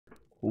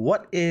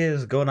What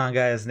is going on,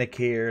 guys? Nick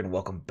here, and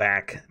welcome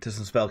back to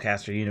some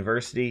Spellcaster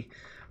University,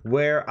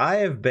 where I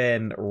have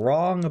been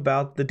wrong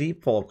about the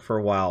Deep Folk for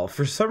a while.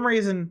 For some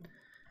reason,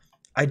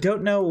 I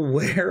don't know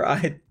where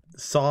I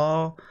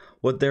saw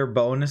what their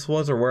bonus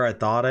was, or where I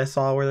thought I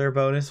saw where their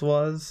bonus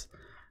was.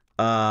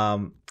 But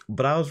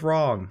I was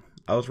wrong.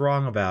 I was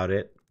wrong about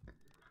it.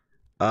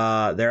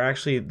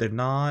 They're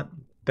not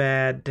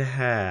bad to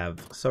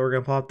have, so we're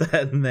gonna pop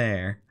that in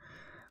there.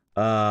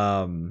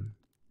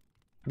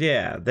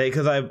 Yeah,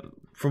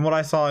 from what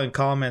I saw in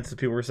comments,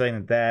 people were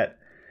saying that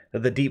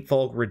the Deep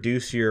Folk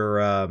reduce your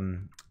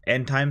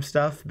end time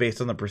stuff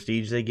based on the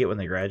prestige they get when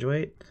they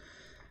graduate,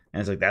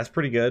 and it's like that's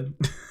pretty good.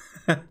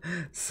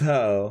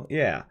 So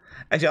yeah,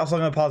 actually, also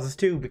I'm gonna pause this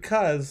too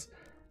because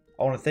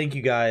I want to thank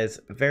you guys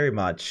very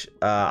much.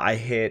 I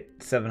hit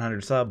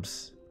 700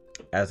 subs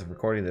as of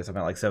recording this. I'm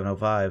at like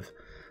 705,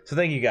 so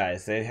thank you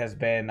guys. It has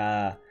been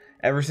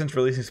ever since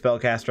releasing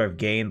Spellcaster, I've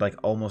gained like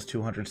almost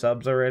 200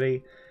 subs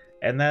already.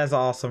 And that is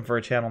awesome for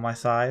a channel my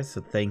size,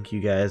 so thank you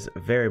guys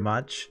very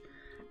much.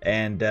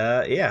 And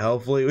yeah,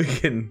 hopefully we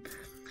can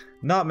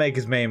not make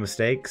as many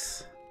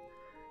mistakes.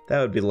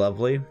 That would be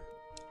lovely.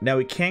 Now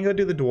we can go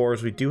do the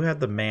dwarves. We do have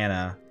the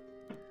mana.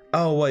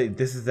 Oh wait,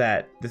 this is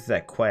that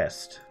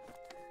quest,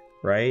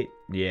 right?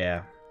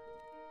 Yeah.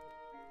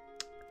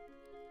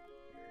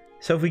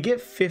 So if we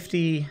get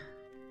 50,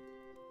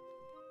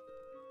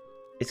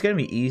 it's gonna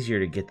be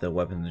easier to get the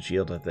weapon and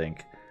shield, I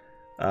think.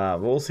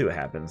 But we'll see what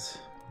happens.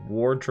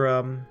 War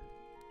drum.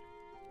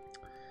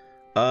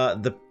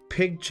 The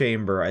pig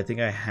chamber, I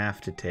think I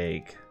have to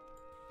take.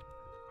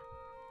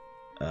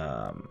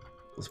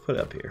 Let's put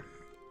it up here.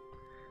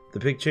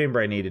 The pig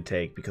chamber I need to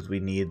take because we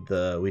need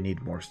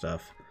more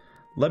stuff.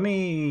 I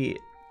think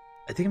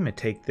I'm gonna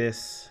take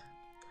this.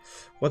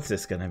 What's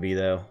this gonna be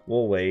though?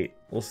 We'll wait.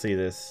 We'll see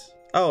this.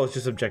 Oh, it's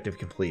just objective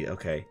complete.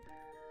 Okay.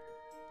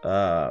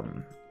 Let's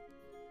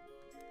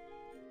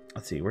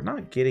see. We're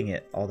not getting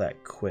it all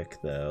that quick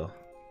though.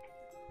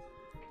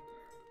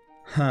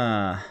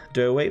 Huh.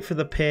 Do I wait for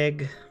the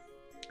pig?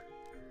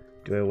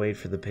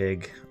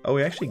 Oh,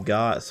 we actually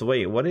got... So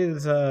wait, what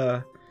is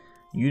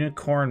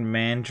Unicorn,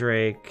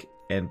 Mandrake,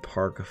 and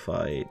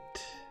Parkophyte?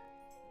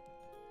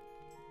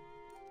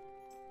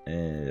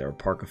 Or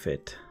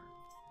Parkophyte.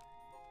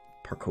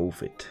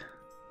 Parkophyte.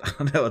 I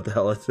don't know what the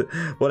hell it's...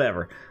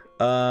 Whatever.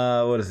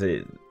 What is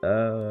it?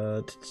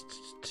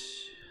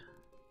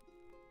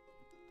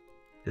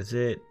 Is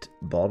it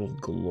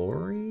Bottled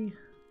Glory?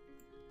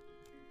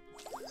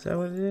 Is that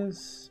what it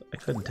is? I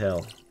couldn't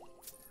tell.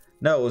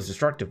 No, it was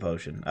Destructive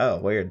Potion. Oh,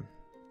 weird.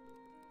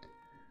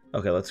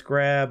 Okay, let's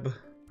grab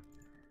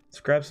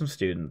some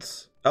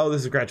students. Oh,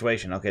 this is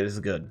graduation. Okay, this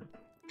is good.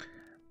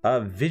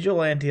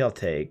 Vigilante I'll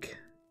take.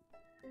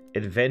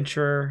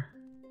 Adventurer.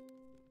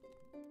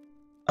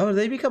 Oh, do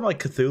they become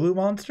like Cthulhu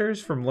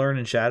monsters from Learn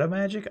and Shadow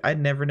Magic?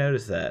 I'd never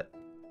noticed that.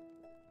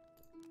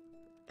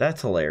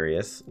 That's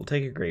hilarious. We'll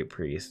take a Great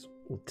Priest.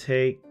 We'll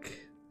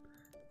take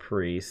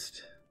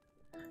Priest.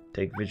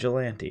 Take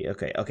Vigilante.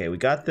 Okay, we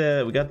got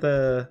our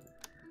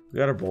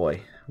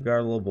boy. We got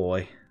our little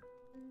boy.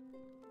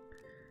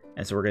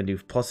 And so we're gonna do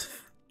plus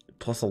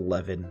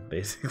 11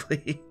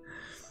 basically.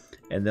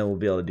 And then we'll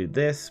be able to do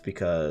this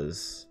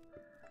because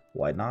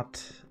why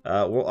not?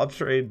 We'll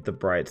upgrade the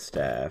Bright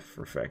Staff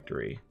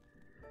Refectory.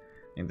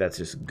 I think that's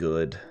just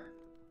good.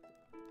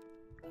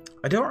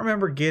 I don't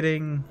remember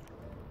getting...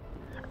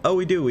 Oh,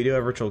 we do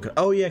have Ritual...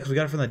 Oh yeah, because we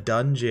got it from the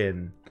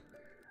dungeon.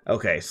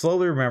 Okay,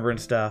 slowly remembering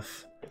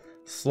stuff.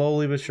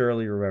 Slowly but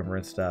surely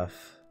remembering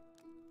stuff.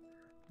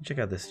 Check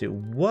out this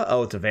dude. What?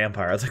 Oh, it's a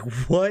vampire. I was like,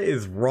 what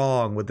is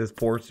wrong with this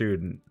poor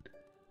student?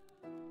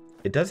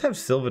 It does have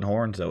Sylvan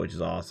Horns, though, which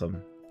is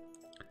awesome.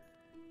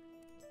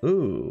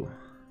 Ooh.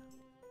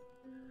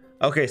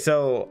 Okay,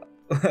 so,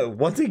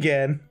 once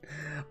again,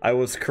 I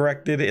was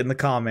corrected in the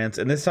comments,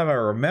 and this time I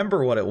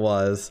remember what it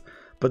was,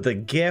 but the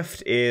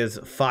gift is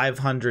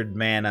 500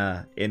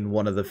 mana in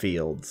one of the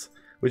fields,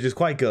 which is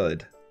quite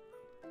good.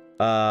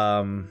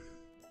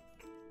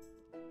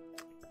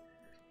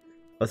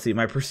 Let's see,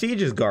 my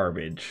prestige is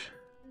garbage.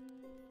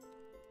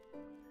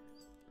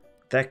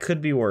 That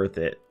could be worth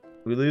it.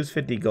 We lose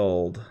 50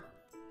 gold.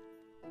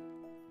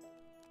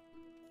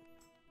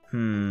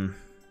 Do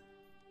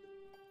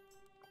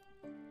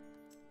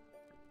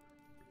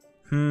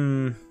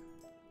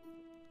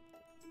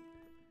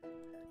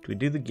we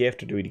do the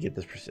gift or do we get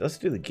this prestige? Let's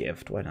do the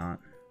gift, why not?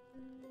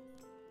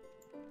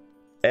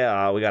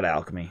 Yeah, we got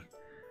alchemy.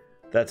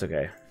 That's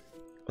okay.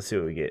 Let's see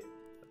what we get.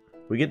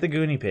 We get the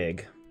Goonie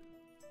Pig.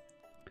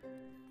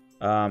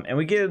 And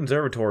we get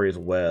observatory as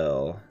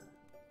well.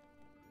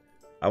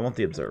 I want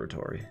the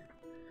observatory.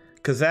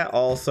 Because that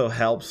also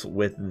helps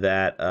with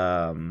that,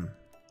 God,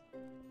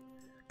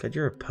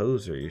 you're a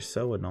poser. You're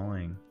so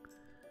annoying.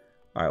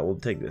 Alright, we'll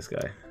take this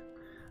guy.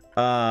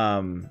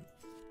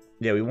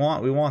 Yeah, we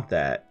want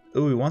that.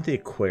 Ooh, we want the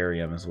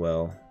aquarium as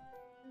well.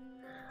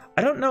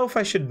 I don't know if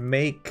I should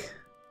make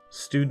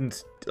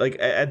students... Like,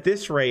 at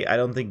this rate, I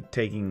don't think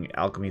taking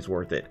alchemy is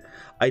worth it.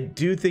 I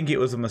do think it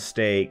was a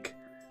mistake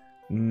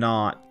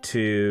not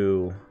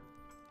to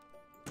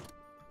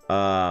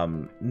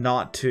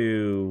not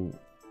to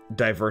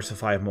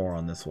diversify more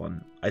on this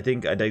one. I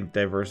think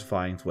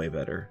diversifying is way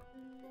better.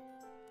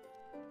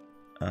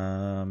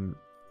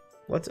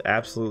 Let's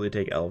absolutely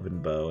take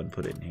Elven Bow and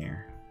put it in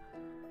here.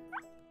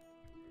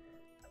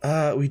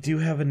 We do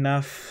have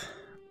enough.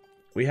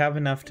 We have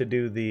enough to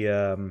do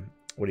the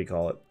what do you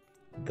call it?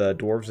 The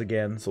dwarves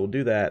again. So we'll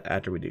do that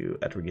after we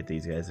get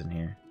these guys in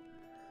here.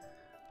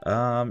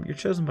 You're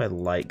chosen by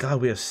light.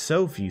 God, we have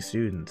so few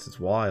students. It's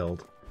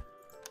wild.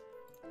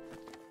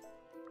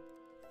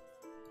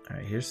 All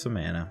right, here's some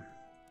mana.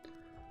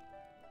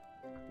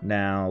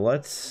 Now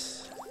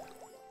let's.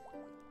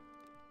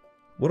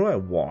 What do I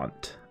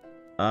want?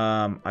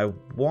 I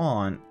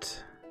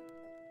want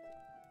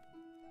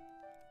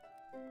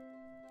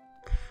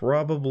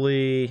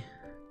probably.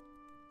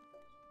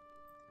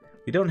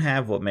 We don't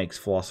have what makes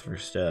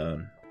Philosopher's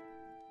Stone.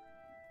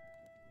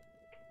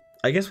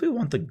 I guess we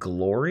want the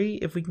glory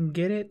if we can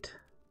get it.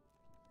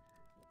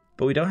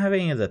 But we don't have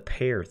any of the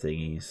pear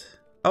thingies.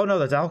 Oh no,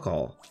 that's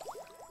alcohol.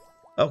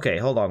 Okay,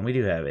 hold on, we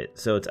do have it.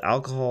 So it's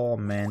alcohol,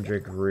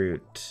 mandrake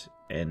root,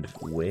 and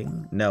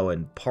wing? No,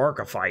 and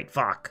parkaphyte,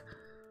 fuck.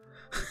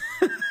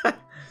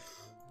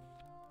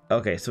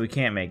 Okay, so we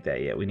can't make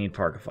that yet. We need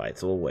parkaphyte,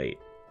 so we'll wait.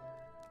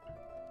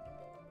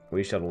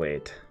 We shall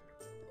wait.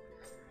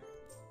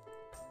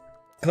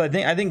 Cause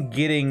I think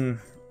getting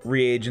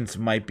reagents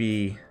might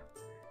be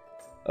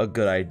a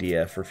good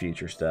idea for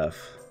future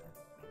stuff.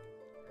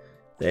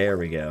 There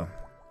we go.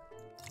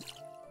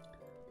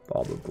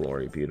 Bulb of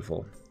Glory,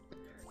 beautiful.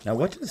 Now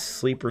what does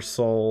Sleeper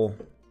Soul?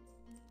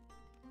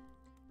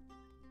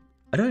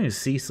 I don't even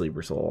see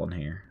Sleeper Soul on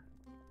here.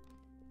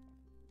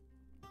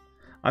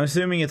 I'm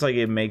assuming it's like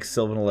it makes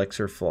Sylvan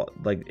Elixir,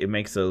 like it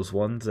makes those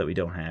ones that we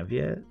don't have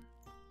yet.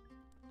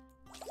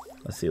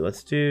 Let's see,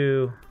 let's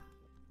do...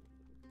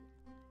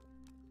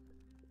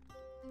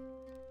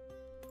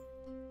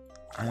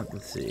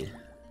 let's see.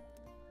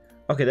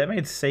 Okay, that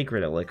made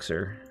Sacred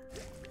Elixir.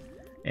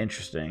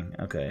 Interesting.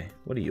 Okay,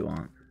 what do you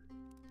want?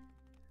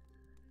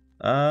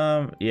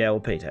 Yeah, we'll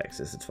pay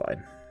taxes. It's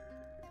fine.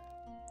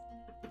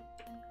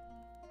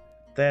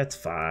 That's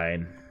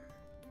fine.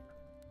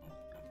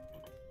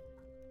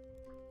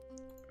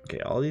 Okay,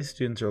 all these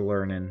students are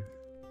learning.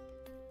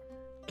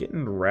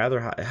 Getting rather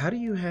high. How do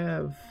you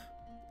have...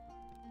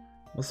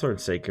 Let's learn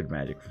Sacred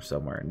Magic from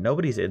somewhere.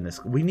 Nobody's in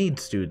this. We need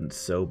students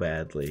so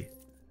badly.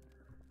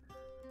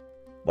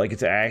 Like,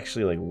 it's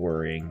actually, like,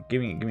 worrying.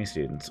 Give me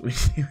students. We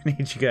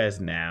need you guys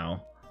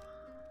now.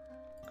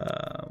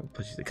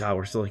 Put you... God,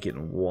 we're still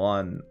getting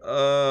one.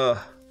 Alright,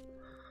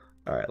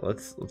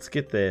 let's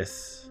get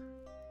this.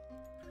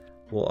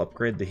 We'll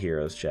upgrade the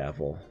Heroes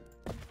Chapel.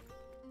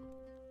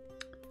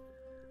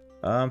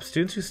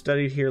 Students who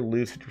studied here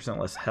lose 50%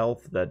 less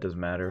health. That doesn't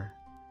matter.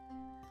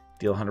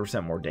 Deal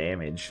 100% more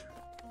damage.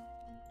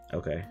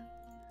 Okay.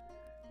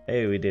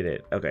 Hey, we did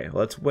it. Okay,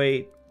 let's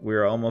wait.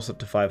 We're almost up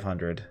to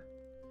 500.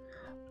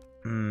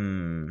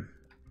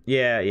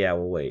 Yeah,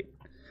 we'll wait.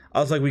 I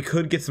was like, we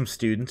could get some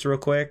students real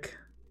quick.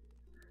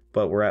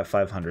 But we're at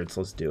 500,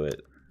 so let's do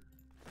it.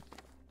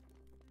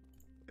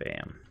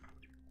 Bam.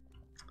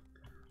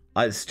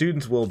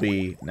 Students will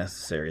be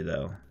necessary,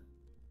 though.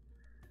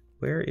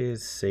 Where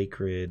is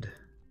Sacred?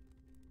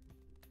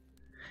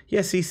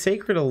 Yeah, see,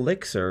 Sacred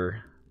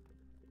Elixir.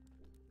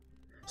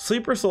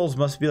 Sleeper Souls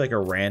must be like a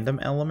random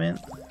element.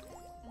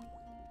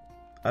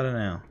 I don't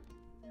know.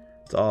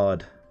 It's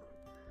odd.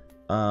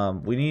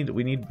 We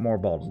need more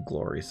Bald of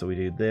Glory, so we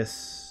do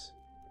this.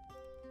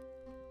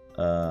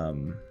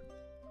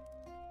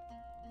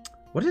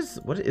 What is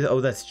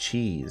oh, that's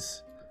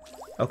cheese.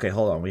 Okay,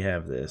 hold on, we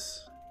have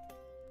this.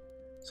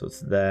 So it's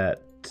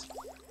that.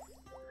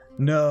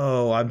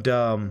 No, I'm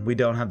dumb. We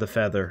don't have the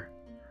feather.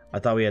 I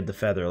thought we had the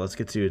feather. Let's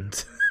get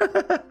students.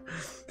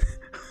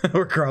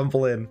 We're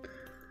crumbling.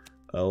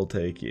 I'll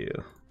take you.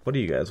 What do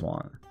you guys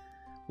want?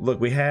 Look,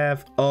 we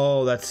have...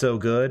 Oh, that's so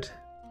good.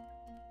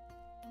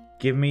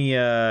 Give me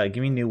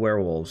new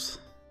werewolves.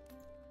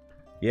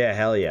 Yeah,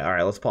 hell yeah. All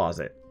right, let's pause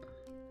it.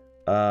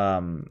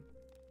 That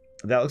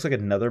looks like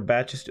another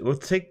batch of...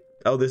 Let's take...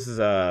 Oh, this is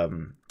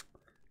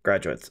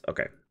graduates.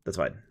 Okay, that's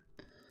fine.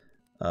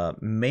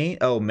 Main...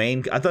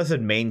 I thought it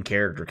said main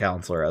character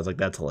counselor. I was like,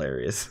 that's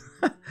hilarious.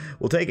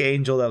 We'll take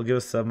Angel. That'll give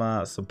us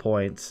some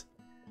points.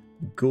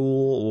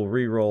 Ghoul will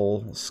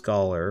reroll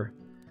Scholar.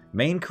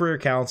 Main career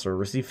counselor.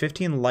 Receive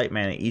 15 light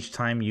mana each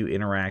time you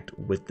interact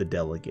with the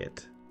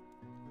delegate.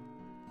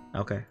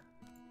 Okay.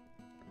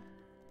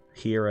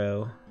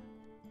 Hero.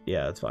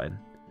 Yeah, that's fine.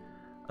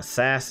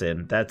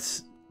 Assassin.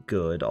 That's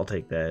good. I'll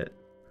take that.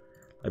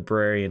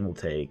 Librarian will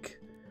take.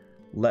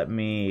 We're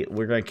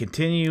going to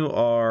continue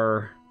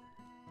our...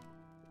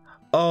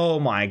 Oh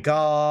my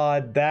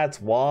god,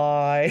 that's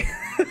why.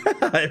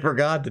 I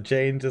forgot to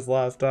change this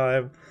last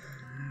time.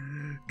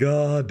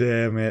 God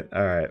damn it.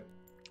 Alright.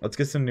 Let's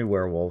get some new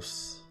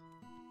werewolves.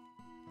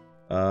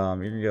 You're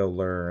gonna go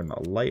learn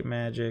light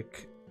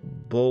magic.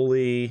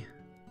 Bully.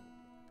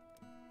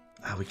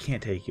 Oh, we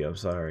can't take you, I'm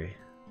sorry.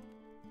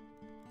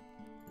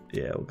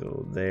 Yeah, we'll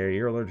go there.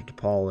 You're allergic to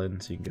pollen,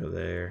 so you can go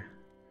there.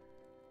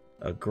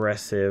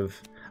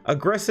 Aggressive.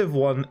 Aggressive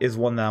one is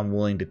one that I'm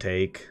willing to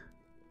take.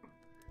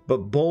 But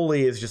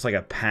bully is just like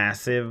a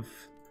passive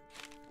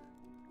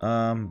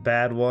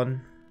bad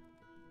one.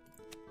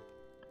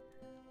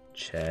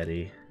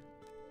 Chatty.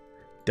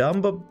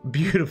 Dumb but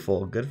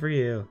beautiful. Good for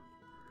you.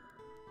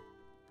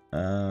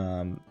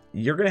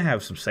 You're gonna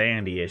have some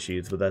sandy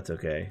issues, but that's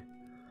okay.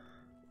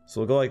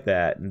 So we'll go like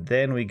that, and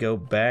then we go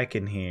back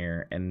in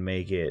here and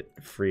make it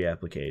free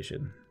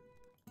application.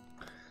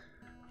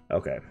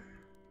 Okay.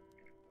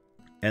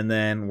 And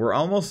then we're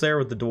almost there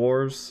with the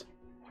dwarves.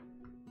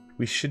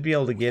 We should be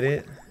able to get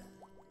it.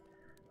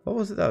 What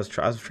was it that I was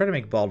trying to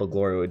make Ball to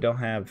Glory. We don't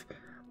have...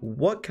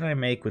 What can I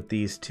make with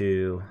these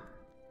two?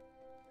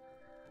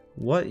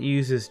 What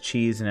uses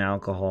cheese and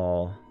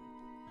alcohol?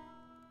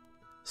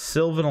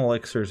 Sylvan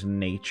Elixir's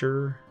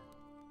nature.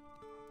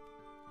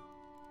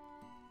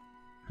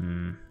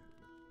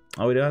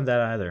 Oh, we don't have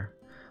that either.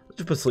 Let's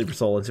just put Sleeper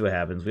Soul and see what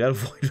happens. We got a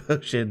Void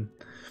Potion.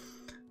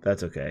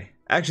 That's okay.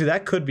 Actually,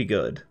 that could be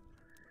good.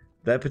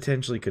 That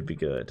potentially could be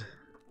good.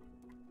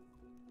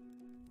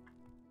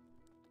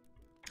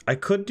 I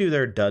could do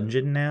their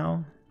dungeon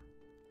now,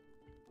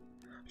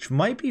 which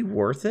might be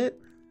worth it.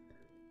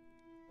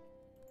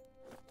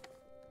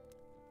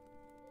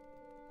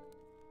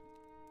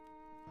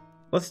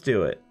 Let's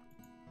do it.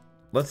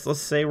 Let's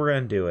say we're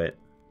gonna do it.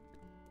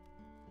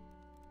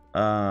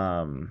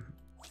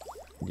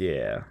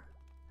 Yeah.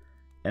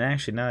 And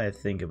actually, now that I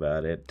think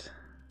about it,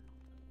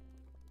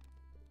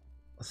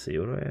 let's see,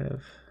 what do I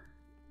have?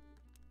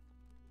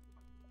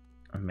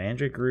 A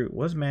Mandrake root.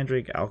 What's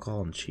Mandrake?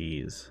 Alcohol and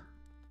cheese.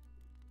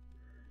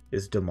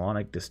 Is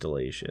demonic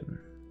distillation.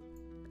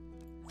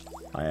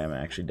 I am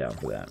actually down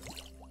for that.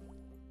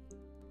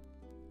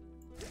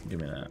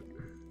 Give me that.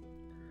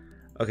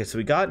 Okay, so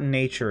we got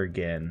nature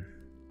again.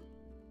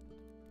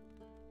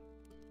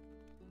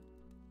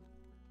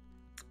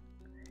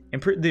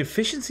 And the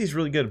efficiency is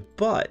really good,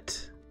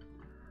 but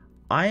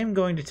I am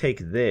going to take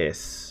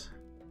this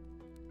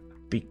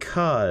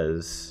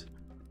because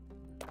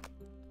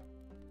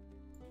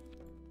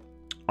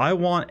I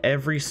want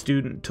every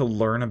student to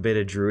learn a bit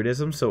of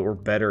Druidism so we're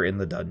better in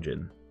the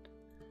dungeon.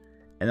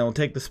 And then we'll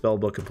take the spell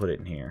book and put it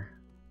in here.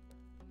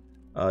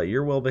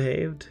 You're well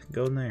behaved.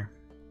 Go in there.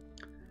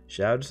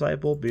 Shadow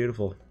Disciple.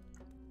 Beautiful.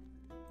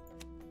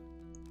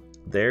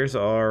 There's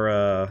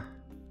our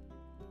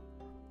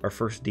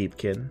first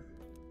Deepkin.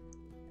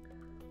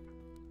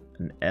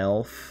 An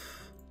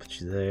elf.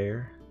 Put you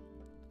there.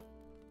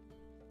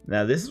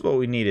 Now this is what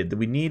we needed.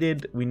 We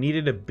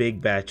needed a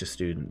big batch of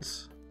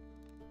students.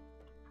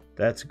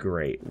 That's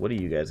great. What do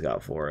you guys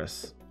got for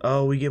us?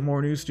 Oh, we get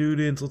more new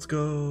students. Let's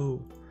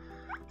go.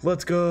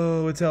 Let's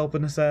go. It's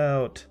helping us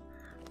out.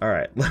 All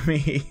right, let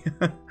me...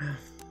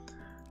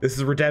 This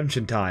is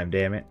redemption time,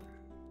 damn it.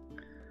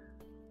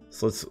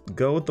 So let's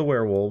go with the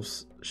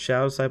werewolves.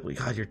 Shadow Disciple.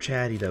 God, you're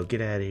chatty, though.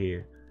 Get out of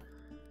here.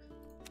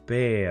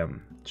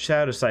 Bam.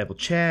 Shadow Disciple.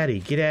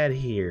 Chatty. Get out of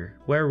here.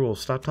 Werewolf,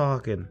 stop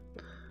talking.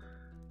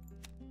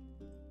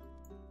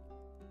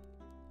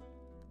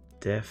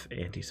 Deaf,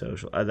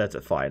 antisocial. That's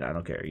a fine. I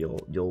don't care.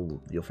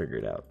 You'll figure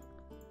it out.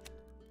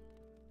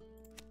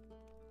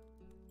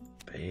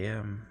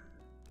 Bam.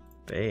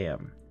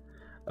 Bam.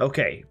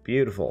 Okay,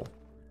 beautiful.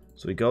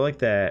 So we go like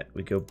that.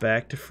 We go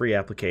back to free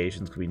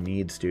applications because we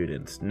need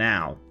students.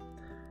 Now,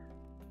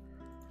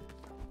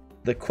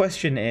 the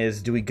question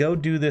is, do we go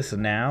do this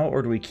now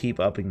or do we keep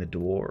upping the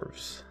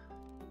dwarves?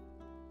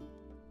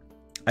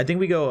 I think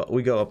we go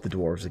up the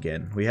dwarves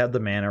again. We have the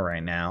mana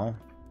right now.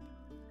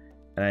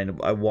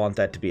 And I want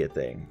that to be a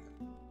thing.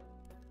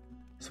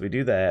 So we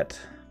do that.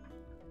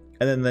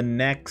 And then the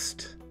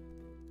next...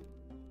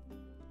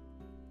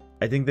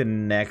 I think the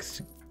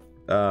next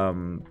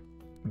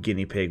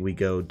guinea pig we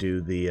go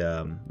do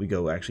the... we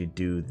go actually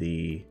do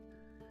the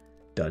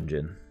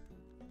dungeon.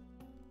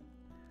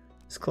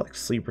 Let's collect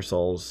Sleeper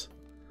Souls.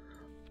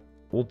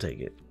 We'll take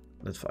it.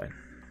 That's fine.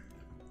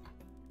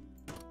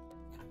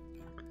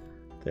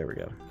 There we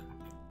go.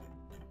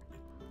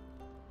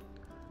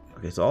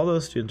 Okay, so all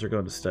those students are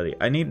going to study.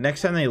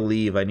 Next time they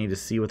leave, I need to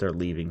see what they're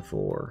leaving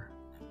for.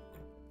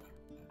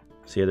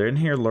 So yeah, they're in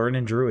here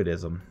learning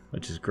Druidism,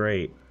 which is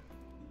great.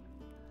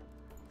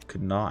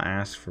 Could not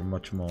ask for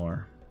much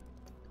more.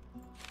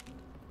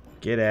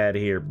 Get out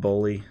of here,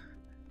 bully.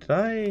 Did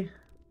I?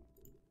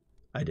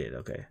 I did,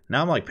 okay.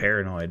 Now I'm like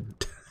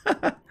paranoid.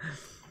 But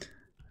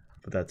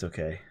that's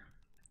okay.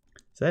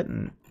 Is that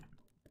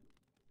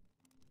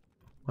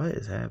what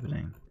is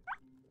happening?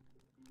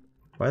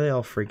 Why are they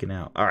all freaking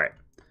out? Alright.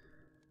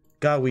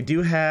 God, we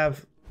do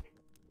have...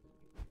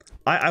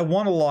 I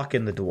want to lock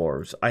in the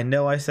dwarves. I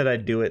know I said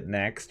I'd do it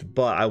next,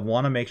 but I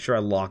want to make sure I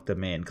lock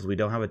them in because we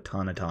don't have a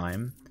ton of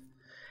time.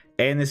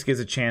 And this gives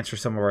a chance for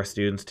some of our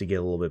students to get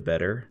a little bit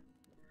better.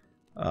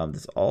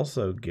 This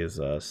also gives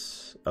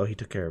us... Oh, he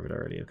took care of it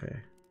already. Okay.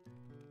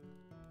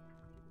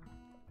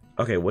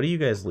 Okay, what are you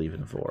guys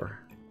leaving for?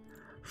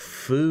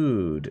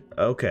 Food.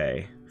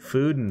 Okay.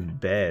 Food and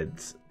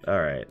beds.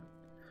 Alright.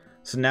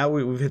 So now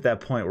we've hit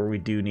that point where we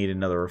do need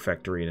another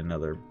refectory and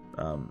another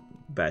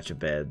batch of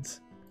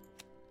beds.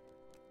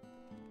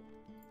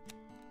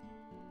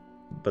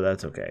 but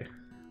that's okay.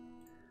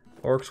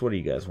 Orcs, what do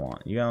you guys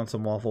want? You want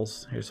some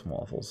waffles? Here's some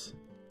waffles.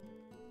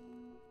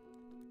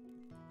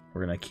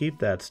 We're gonna keep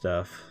that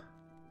stuff.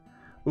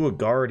 Ooh, a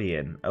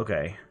guardian.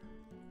 Okay.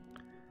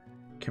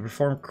 Can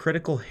perform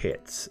critical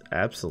hits.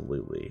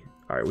 Absolutely.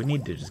 Alright, we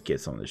need to just get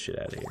some of this shit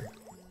out of here.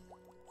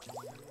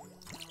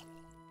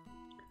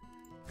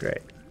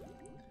 Great.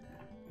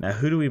 Now,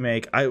 who do we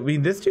make? I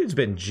mean, this dude's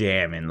been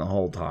jamming the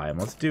whole time.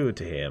 Let's do it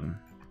to him.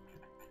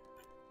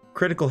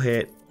 Critical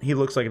hit. He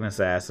looks like an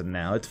assassin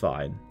now. It's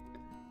fine.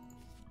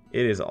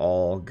 It is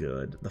all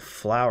good. The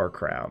flower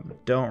crown.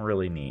 Don't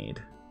really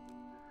need.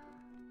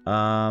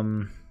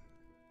 Let's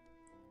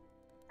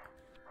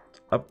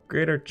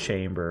upgrade our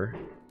chamber.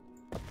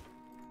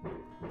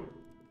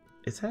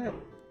 Is that...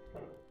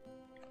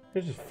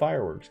 There's just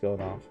fireworks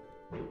going off.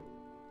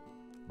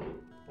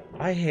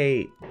 I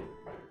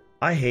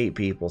hate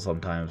people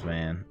sometimes,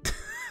 man.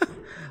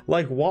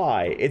 Like,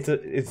 why?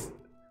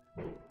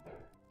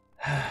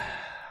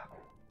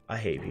 I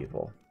hate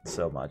people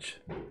so much.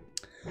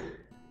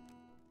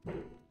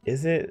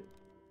 Is it?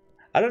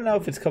 I don't know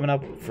if it's coming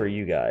up for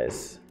you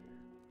guys.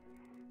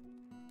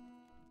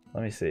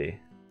 Let me see.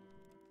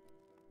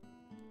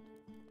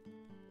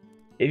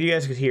 If you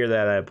guys could hear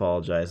that, I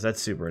apologize.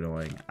 That's super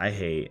annoying. I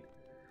hate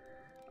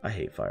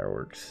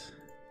fireworks.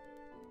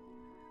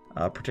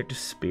 Protective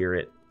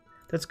spirit.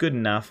 That's good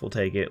enough. We'll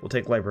take it. We'll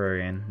take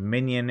librarian.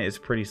 Minion is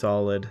pretty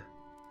solid.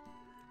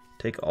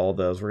 Take all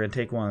those. We're going to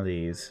take one of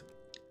these.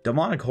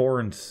 Demonic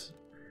horns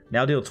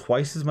now deal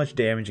twice as much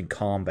damage in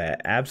combat.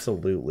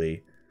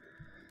 Absolutely.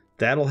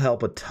 That'll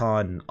help a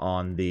ton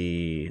on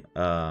the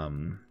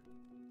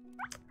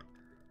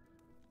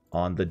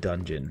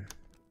dungeon,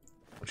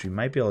 which we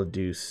might be able to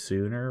do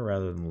sooner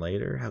rather than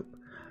later.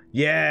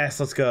 Yes,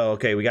 let's go.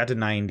 Okay, we got to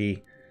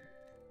 90.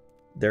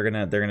 They're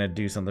gonna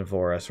do something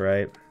for us,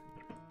 right?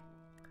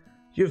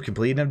 You have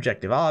completed an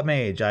objective. Ah,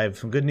 mage, I have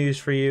some good news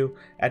for you.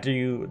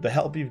 After the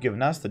help you've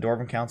given us, the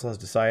Dwarven Council has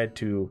decided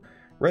to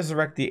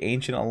resurrect the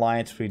ancient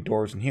alliance between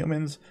dwarves and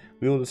humans.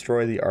 We will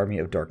destroy the army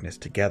of darkness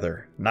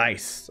together.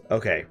 Nice.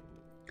 Okay.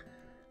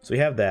 So we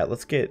have that.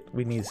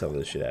 We need some of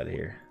this shit out of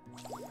here.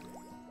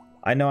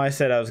 I know I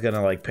said I was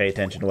gonna like pay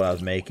attention to what I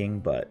was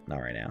making, but not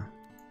right now.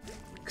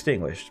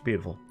 Extinguished.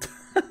 Beautiful.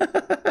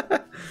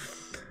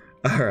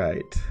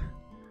 Alright.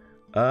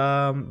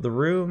 The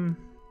room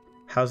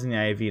housing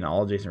the IV and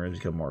all adjacent rooms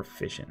become more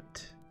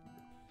efficient.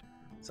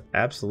 So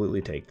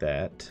absolutely take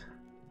that.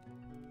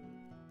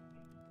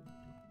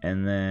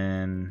 And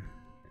then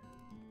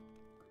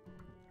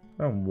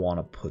I don't want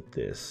to put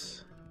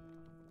this.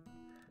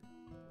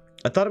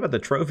 I thought about the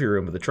trophy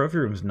room, but the trophy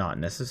room is not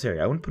necessary.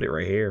 I wouldn't put it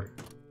right here.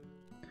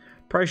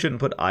 Probably shouldn't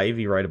put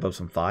ivy right above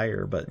some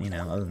fire, but you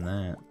know, other than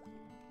that.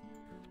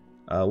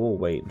 We'll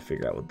wait and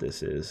figure out what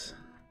this is.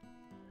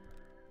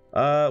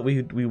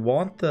 We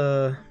want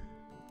the...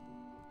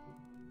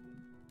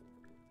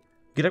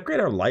 We could upgrade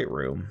our light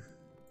room.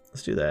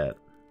 Let's do that.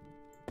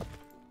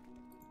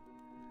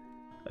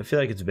 I feel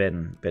like it's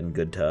been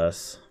good to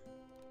us.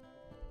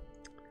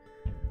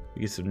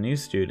 We get some new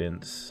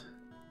students.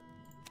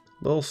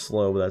 A little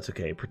slow, but that's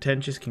okay.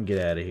 Pretentious can get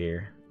out of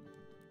here.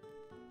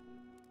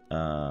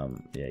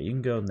 Yeah, you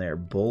can go in there.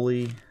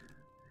 Bully.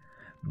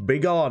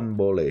 Begone,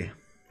 bully.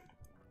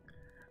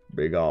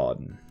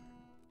 Begone.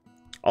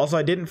 Also,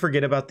 I didn't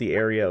forget about the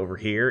area over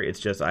here. It's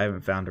just I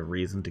haven't found a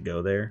reason to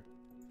go there.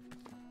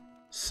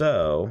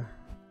 So,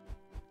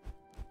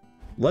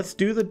 let's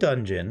do the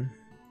dungeon.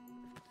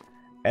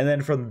 And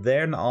then from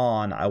then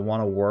on, I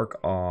want to work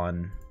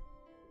on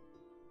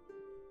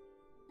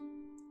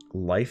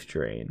life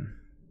drain.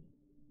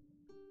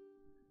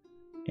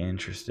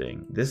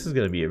 Interesting. This is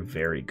going to be a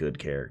very good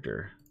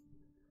character.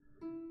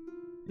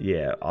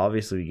 Yeah,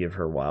 obviously we give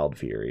her Wild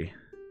Fury,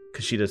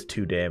 because she does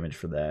 2 damage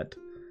for that.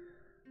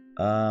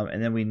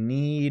 And then we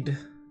need...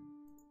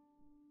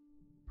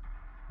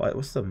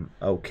 What's the...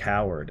 Oh,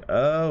 Coward.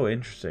 Oh,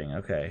 interesting.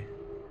 Okay.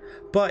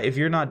 But if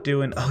you're not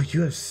doing... Oh,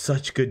 you have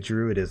such good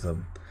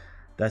Druidism.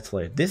 That's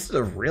like... This is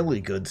a really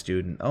good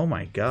student. Oh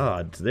my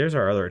god. So there's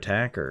our other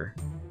attacker.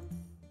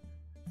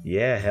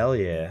 Yeah, hell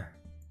yeah.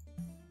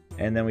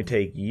 And then we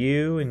take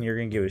you, and you're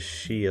going to give us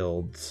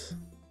shields.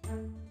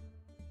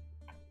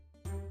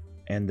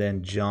 And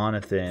then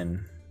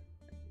Jonathan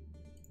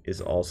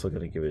is also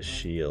going to give us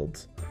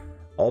shields.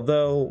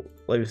 Although,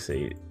 let me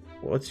see.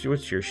 What's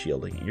your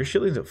shielding? Your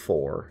shielding's at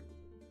 4.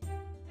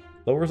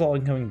 Lowers all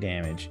incoming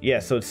damage. Yeah,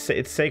 so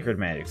it's sacred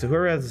magic. So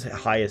whoever has the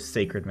highest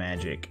sacred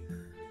magic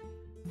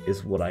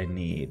is what I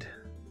need.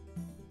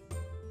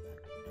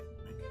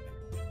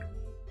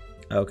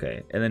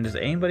 Okay, and then does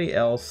anybody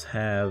else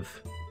have...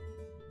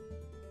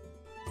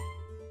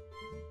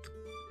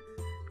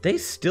 They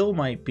still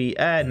might be...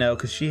 no,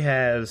 because she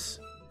has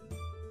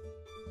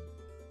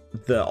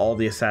all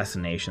the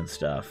assassination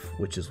stuff,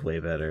 which is way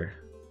better.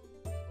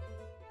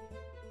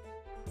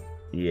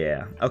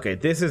 Yeah. Okay,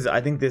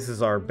 I think this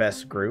is our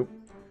best group.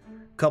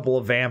 Couple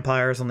of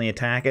vampires on the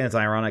attack, and it's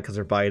ironic because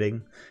they're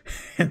biting.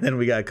 And then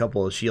we got a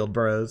couple of shield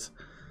bros.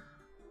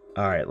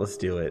 Alright, let's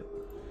do it.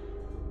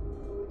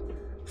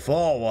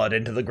 Forward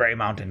into the Grey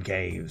Mountain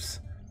Caves.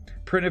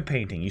 Primitive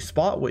painting. You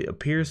spot what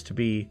appear to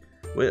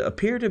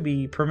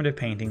be primitive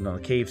paintings on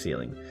the cave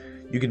ceiling.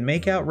 You can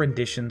make out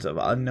renditions of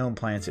unknown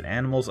plants and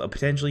animals, a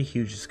potentially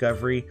huge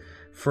discovery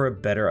for a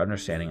better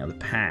understanding of the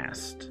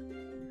past.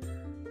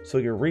 So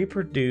you can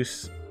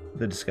reproduce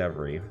the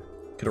discovery.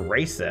 Could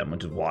erase them,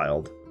 which is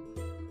wild.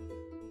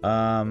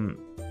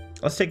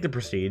 Let's take the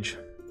prestige.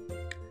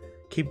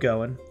 Keep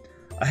going.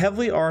 A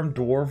heavily armed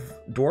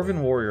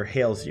dwarven warrior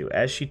hails you.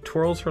 As she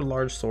twirls her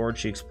large sword,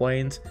 she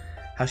explains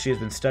how she has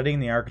been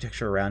studying the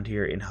architecture around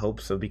here in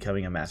hopes of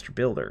becoming a master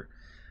builder,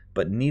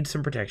 but needs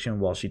some protection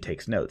while she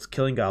takes notes.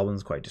 Killing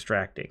goblins is quite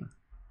distracting.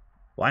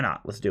 Why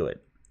not? Let's do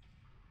it.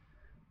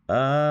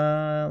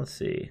 Let's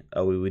see.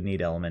 Oh, we would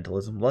need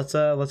elementalism.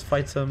 Let's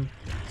fight some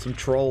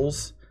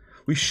trolls.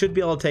 We should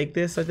be able to take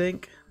this, I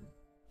think.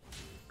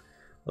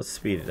 Let's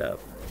speed it up.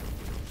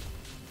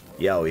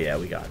 Yeah, oh yeah,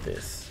 we got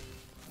this.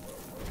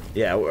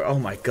 Yeah, oh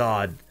my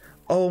god.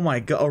 Oh my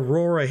god,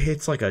 Aurora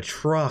hits like a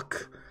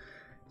truck.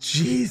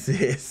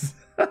 Jesus.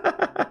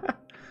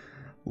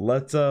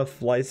 Let's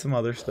flight some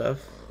other stuff.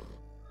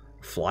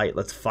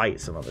 Let's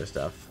fight some other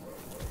stuff.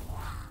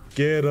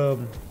 Get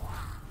him.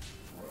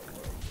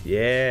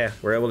 Yeah,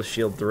 we're able to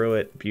shield through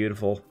it.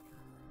 Beautiful.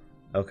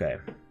 Okay.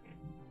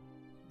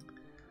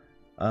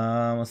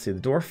 Let's see. The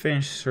dwarf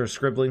finishes her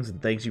scribblings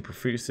and thanks you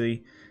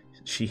profusely.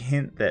 She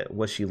hint that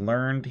what she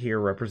learned here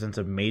represents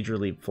a major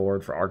leap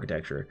forward for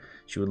architecture.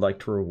 She would like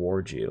to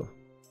reward you.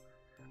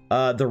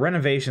 The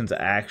renovation's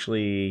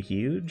actually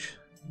huge.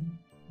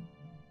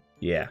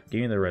 Yeah,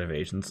 give me the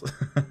renovations.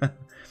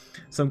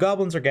 Some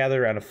goblins are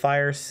gathered around a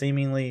fire,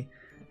 seemingly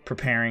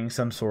preparing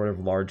some sort of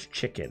large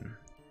chicken.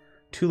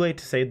 Too late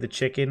to save the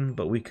chicken,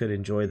 but we could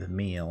enjoy the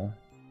meal.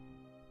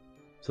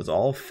 So it's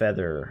all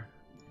feather.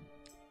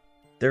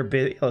 They're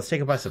busy. Let's take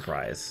it by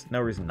surprise.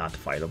 No reason not to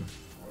fight them.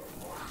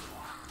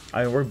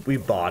 I mean, we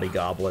body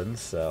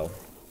goblins, so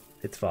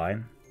it's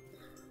fine.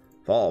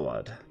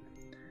 Forward.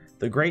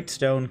 The Great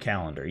Stone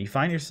Calendar. You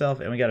find yourself,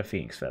 and we got a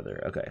phoenix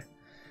feather. Okay.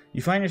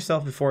 You find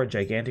yourself before a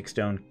gigantic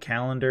stone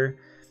calendar.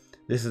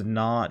 This is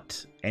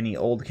not any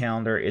old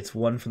calendar. It's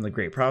one from the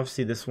Great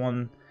Prophecy. This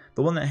one,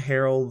 the one that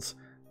heralds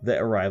the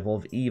arrival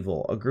of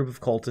evil. A group of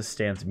cultists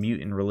stands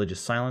mute in religious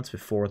silence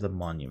before the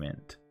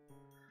monument.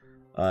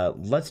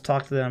 Let's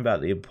talk to them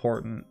about the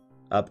important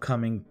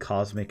upcoming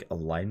cosmic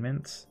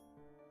alignments.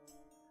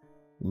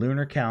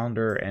 Lunar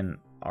calendar and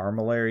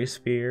armillary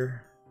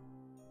spear.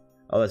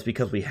 Oh, that's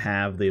because we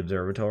have the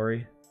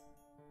observatory.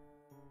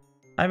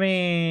 I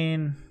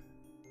mean,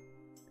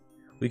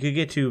 we could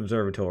get 2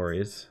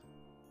 observatories.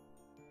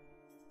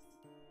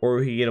 Or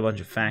we could get a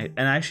bunch of facts.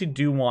 And I actually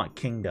do want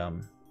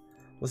kingdom.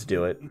 Let's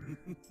do it.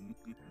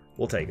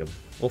 We'll take them.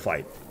 We'll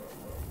fight.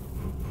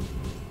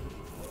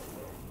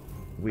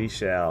 We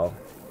shall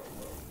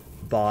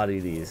body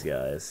these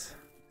guys.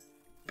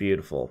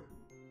 Beautiful.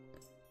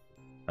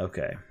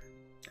 Okay.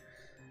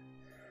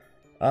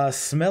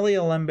 Smelly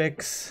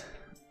alembics,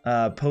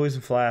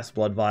 poison flasks,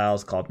 blood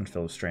vials, cauldrons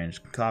filled with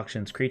strange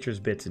concoctions, creatures,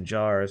 bits, and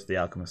jars, the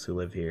alchemists who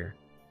live here.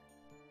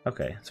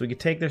 Okay, so we could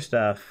take their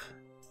stuff,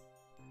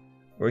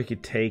 or we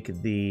could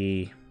take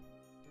the...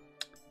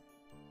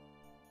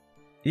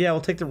 Yeah,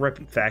 we'll take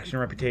the faction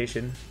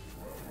reputation.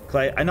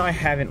 I know I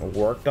haven't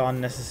worked on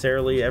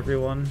necessarily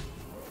everyone.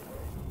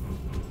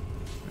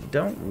 I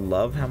don't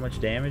love how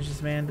much damage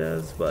this man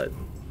does, but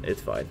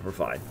it's fine. We're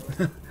fine.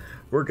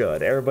 We're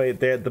good. Everybody,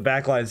 the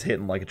backline's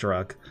hitting like a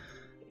truck.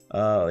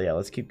 Yeah,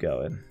 let's keep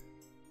going.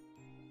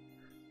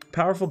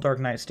 Powerful Dark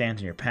Knight stands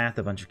in your path.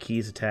 A bunch of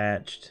keys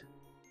attached.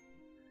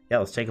 Yeah,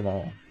 let's take them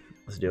all.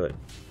 Let's do it.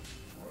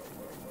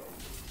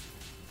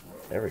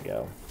 There we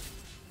go.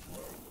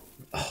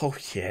 Oh,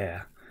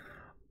 yeah.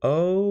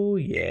 Oh,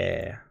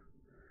 yeah.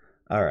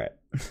 Alright.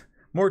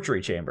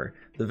 Mortuary chamber.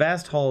 The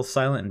vast hall is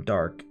silent and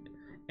dark,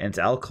 and its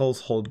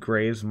alcoves hold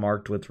graves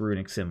marked with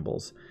runic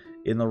symbols.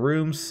 In the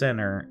room's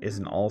center is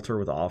an altar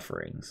with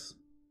offerings.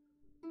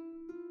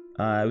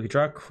 We could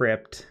draw a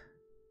crypt.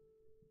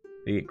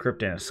 We get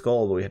crypt and a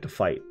skull, but we have to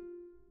fight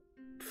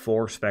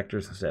 4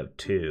 specters instead of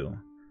 2.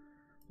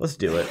 Let's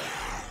do it.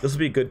 This will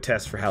be a good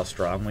test for how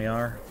strong we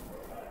are.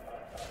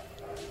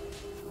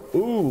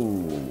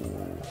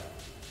 Ooh.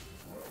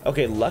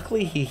 Okay,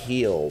 luckily he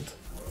healed.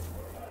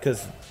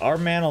 Because our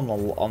man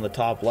on the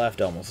top left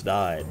almost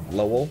died.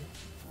 Lowell.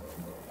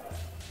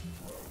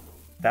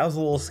 That was a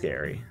little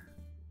scary.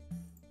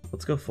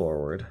 Let's go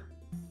forward.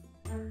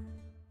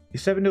 You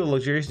step into a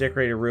luxurious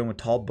decorated room with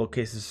tall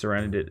bookcases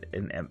surrounding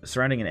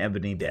an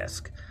ebony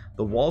desk.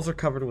 The walls are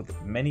covered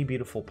with many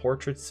beautiful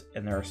portraits,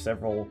 and there are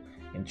several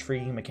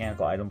intriguing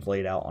mechanical items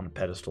laid out on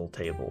pedestal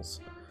tables.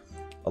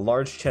 A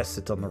large chest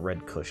sits on the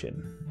red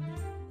cushion.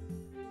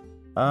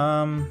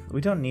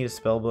 We don't need a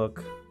spell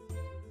book.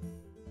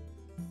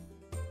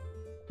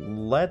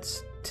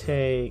 Let's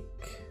take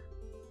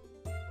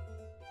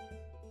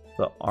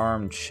the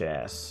arm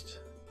chest.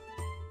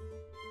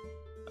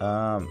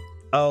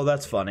 Oh,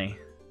 that's funny.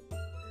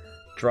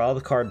 Draw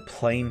the card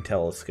Plane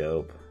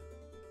Telescope.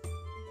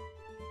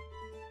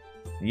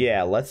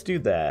 Yeah, let's do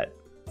that.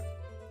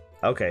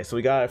 Okay, so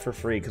we got it for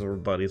free because we're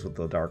buddies with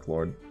the Dark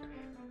Lord.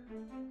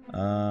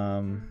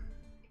 We'll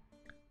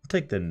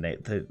take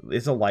the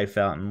it's a life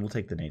fountain. We'll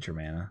take the nature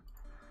mana.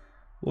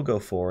 We'll go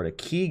forward. A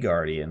Key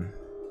Guardian.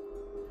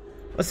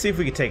 Let's see if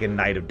we can take a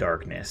Knight of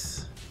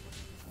Darkness.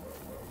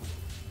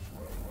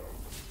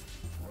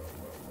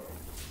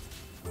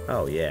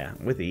 Oh yeah,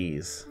 with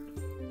ease.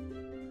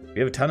 We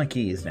have a ton of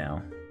keys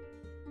now.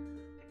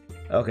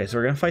 Okay, so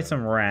we're gonna fight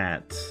some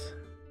rats.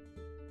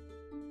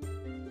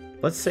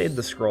 Let's save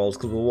the scrolls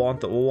because we'll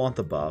want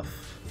the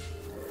buff.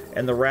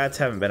 And the rats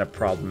haven't been a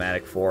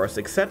problematic for us,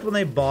 except when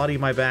they body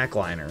my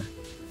backliner.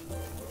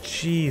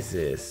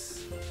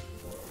 Jesus.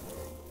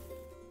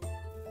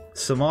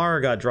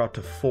 Samara got dropped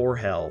to 4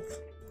 health.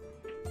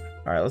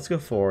 Alright, let's go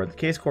forward. The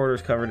case corridor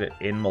is covered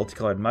in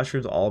multicolored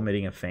mushrooms, all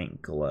emitting a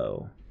faint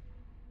glow.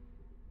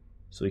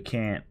 So we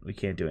can't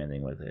do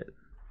anything with it.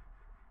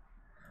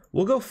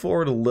 We'll go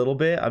forward a little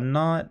bit. I'm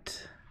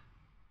not...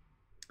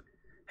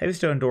 Heavy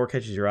stone door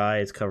catches your eye.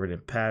 It's covered in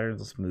patterns.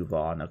 Let's move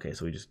on. Okay,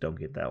 so we just don't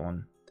get that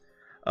one.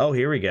 Oh,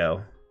 here we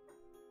go.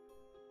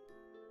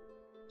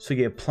 So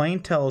you get a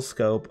plain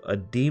telescope, a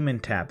demon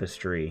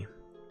tapestry.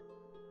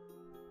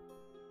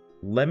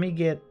 Let me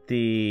get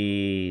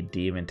the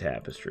demon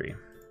tapestry.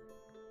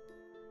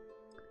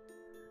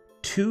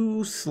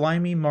 2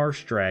 slimy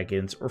marsh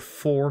dragons or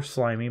 4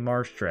 slimy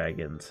marsh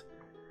dragons.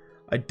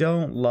 I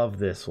don't love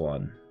this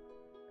one.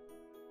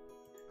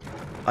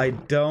 I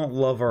don't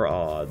love our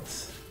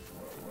odds.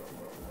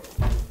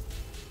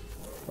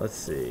 Let's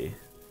see.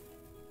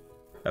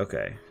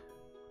 Okay.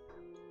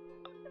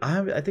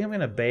 I think I'm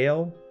gonna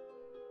bail.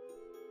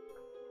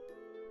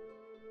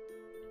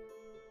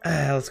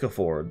 Let's go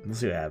forward. Let's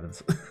see what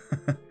happens.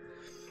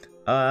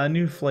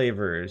 New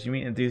flavors. You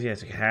mean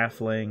enthusiastic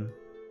halfling?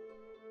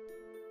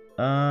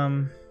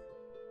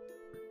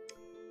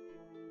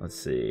 Let's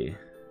see.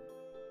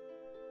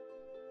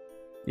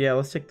 Yeah,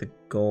 let's take the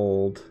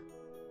gold.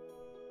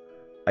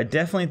 I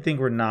definitely think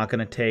we're not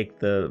gonna take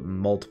the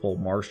multiple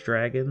marsh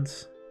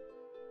dragons.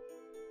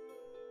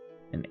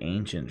 An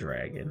ancient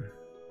dragon.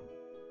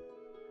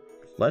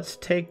 Let's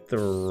take the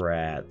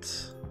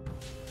rats.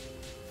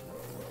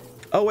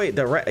 Oh wait,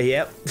 the rat.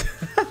 Yep.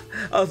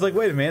 I was like,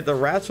 wait a minute. The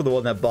rats were the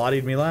one that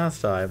bodied me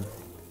last time.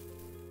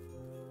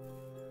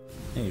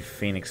 Hey,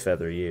 Phoenix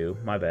feather, you.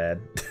 My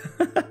bad.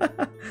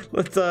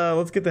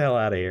 Let's get the hell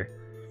out of here.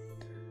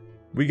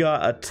 We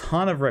got a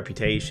ton of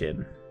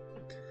reputation.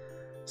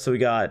 So we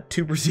got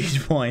 2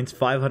 prestige points,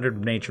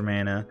 500 nature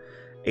mana,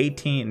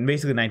 18,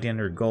 basically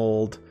 1900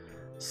 gold,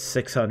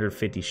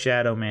 650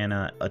 shadow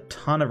mana, a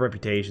ton of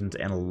reputations,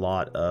 and a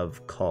lot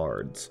of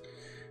cards.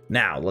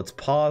 Now, let's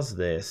pause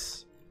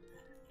this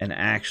and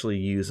actually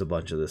use a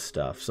bunch of this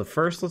stuff. So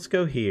first, let's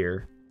go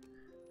here.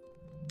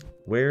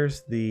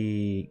 Where's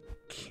the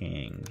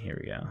king? Here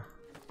we go.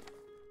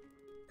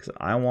 Because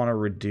I want to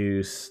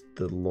reduce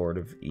the Lord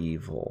of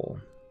Evil.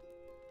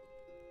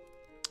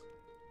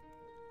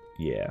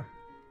 Yeah.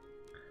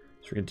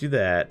 So we're going to do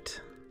that.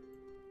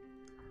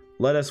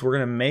 We're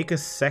going to make a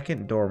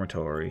second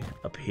dormitory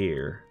up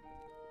here.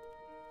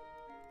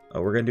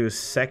 We're going to do a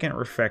second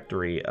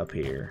refectory up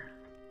here.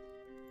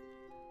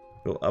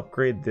 We'll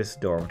upgrade this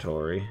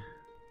dormitory.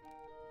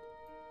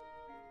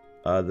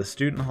 The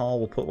student hall,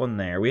 we'll put one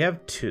there. We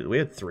have 3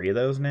 of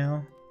those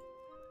now.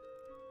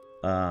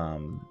 But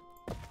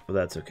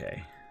that's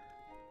okay.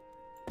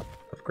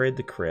 Upgrade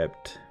the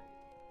crypt.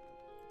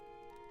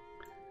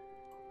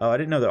 Oh, I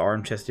didn't know the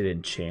arm chest did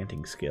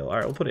enchanting skill.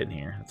 Alright, we'll put it in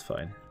here. That's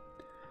fine.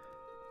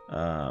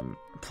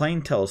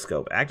 Plain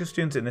telescope. Active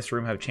students in this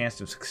room have a chance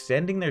of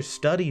extending their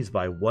studies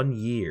by 1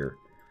 year.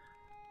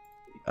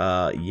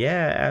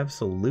 Yeah,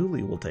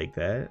 absolutely, we'll take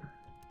that.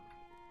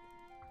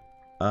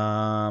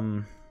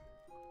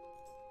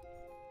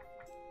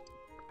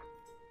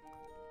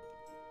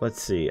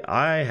 Let's see.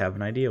 I have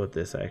an idea with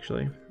this,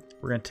 actually.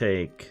 We're gonna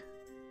take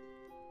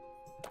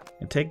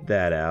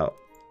that out.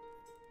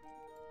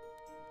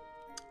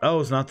 Oh,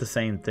 it's not the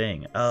same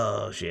thing.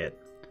 Oh, shit.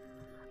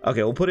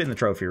 Okay, we'll put it in the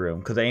trophy room,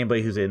 because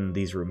anybody who's in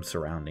these rooms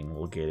surrounding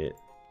will get it.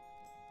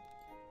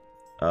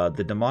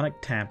 The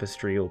demonic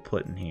tapestry we'll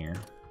put in here.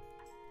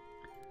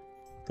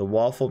 The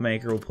waffle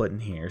maker we'll put in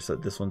here, so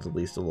that this one's at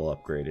least a little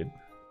upgraded.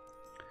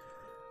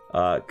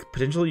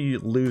 Potentially you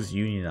lose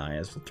Union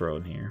Eyes, we'll throw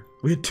in here.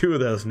 We have 2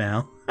 of those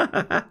now.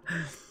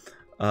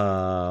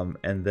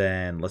 And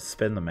then let's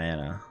spend the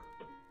mana.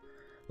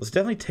 Let's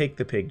definitely take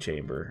the pig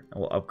chamber, and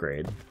we'll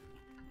upgrade.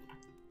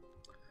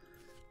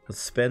 Let's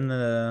spend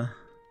the...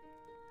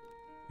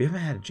 We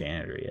haven't had a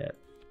janitor yet.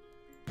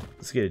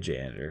 Let's get a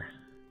janitor.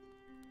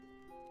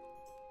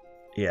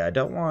 Yeah, I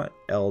don't want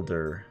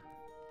elder.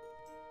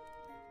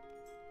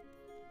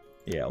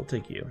 Yeah, I'll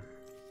take you.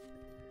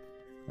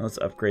 Let's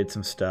upgrade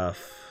some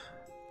stuff.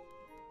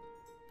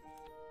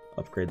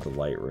 Upgrade the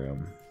light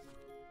room.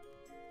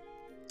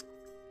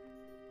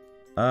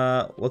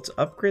 Let's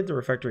upgrade the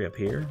refectory up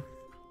here.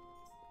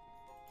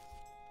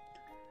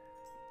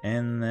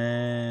 And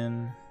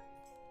then...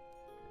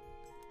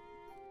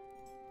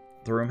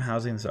 the room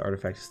housing this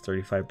artifact is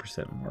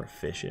 35% more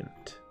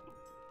efficient.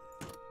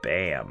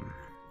 Bam.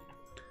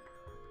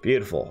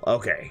 Beautiful.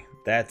 Okay,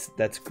 that's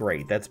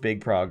great. That's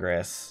big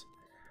progress.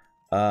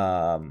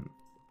 Yeah,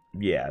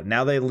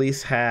 now they at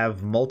least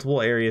have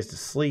multiple areas to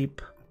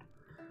sleep.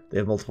 They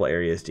have multiple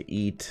areas to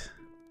eat.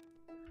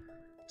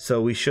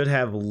 So we should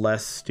have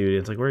less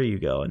students. Like, where are you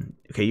going?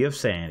 Okay, you have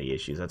sanity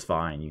issues. That's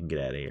fine. You can get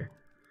out of here.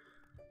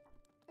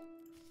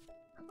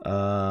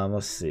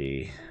 Let's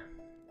see.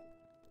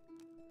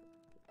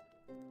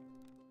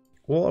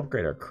 We'll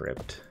upgrade our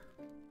crypt.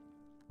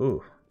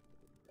 Ooh.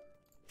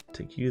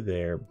 Take you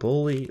there.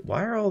 Bully.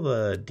 Why are all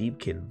the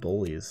Deepkin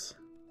bullies?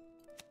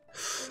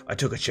 I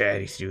took a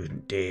chatty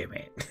student. Damn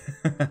it.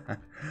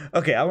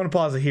 Okay, I'm going to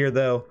pause it here,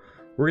 though.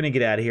 We're going to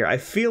get out of here. I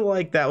feel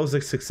like that was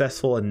a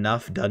successful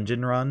enough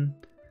dungeon run.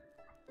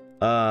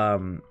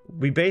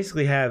 We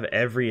basically have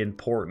every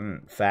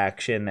important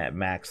faction at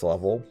max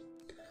level.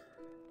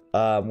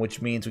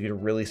 Which means we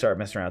can really start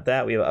messing around with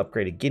that. We have an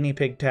upgraded guinea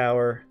pig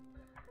tower,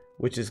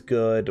 which is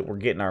good. We're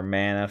getting our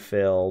mana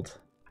filled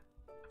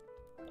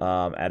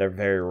at a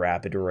very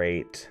rapid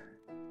rate.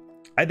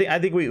 I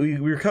think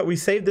we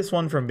saved this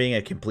one from being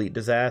a complete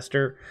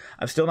disaster.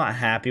 I'm still not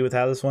happy with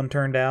how this one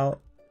turned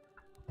out,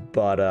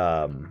 but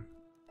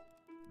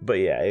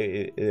yeah,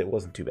 it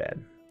wasn't too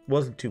bad. It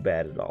wasn't too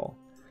bad at all.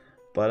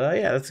 But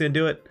yeah, that's gonna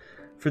do it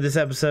for this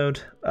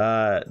episode.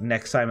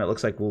 Next time it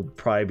looks like we'll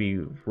probably be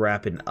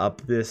wrapping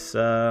up this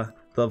the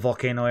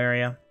volcano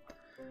area.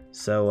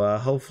 So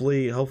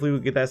hopefully we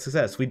get that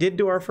success. We did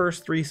do our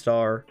first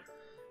 3-star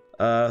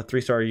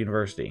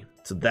university,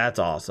 so that's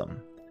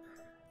awesome.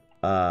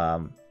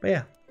 But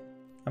yeah,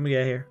 I'm gonna get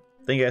out of here.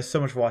 Thank you guys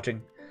so much for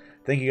watching.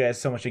 Thank you guys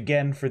so much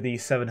again for the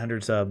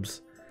 700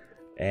 subs.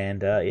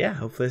 And yeah,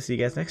 hopefully I'll see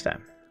you guys next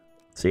time.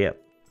 See ya.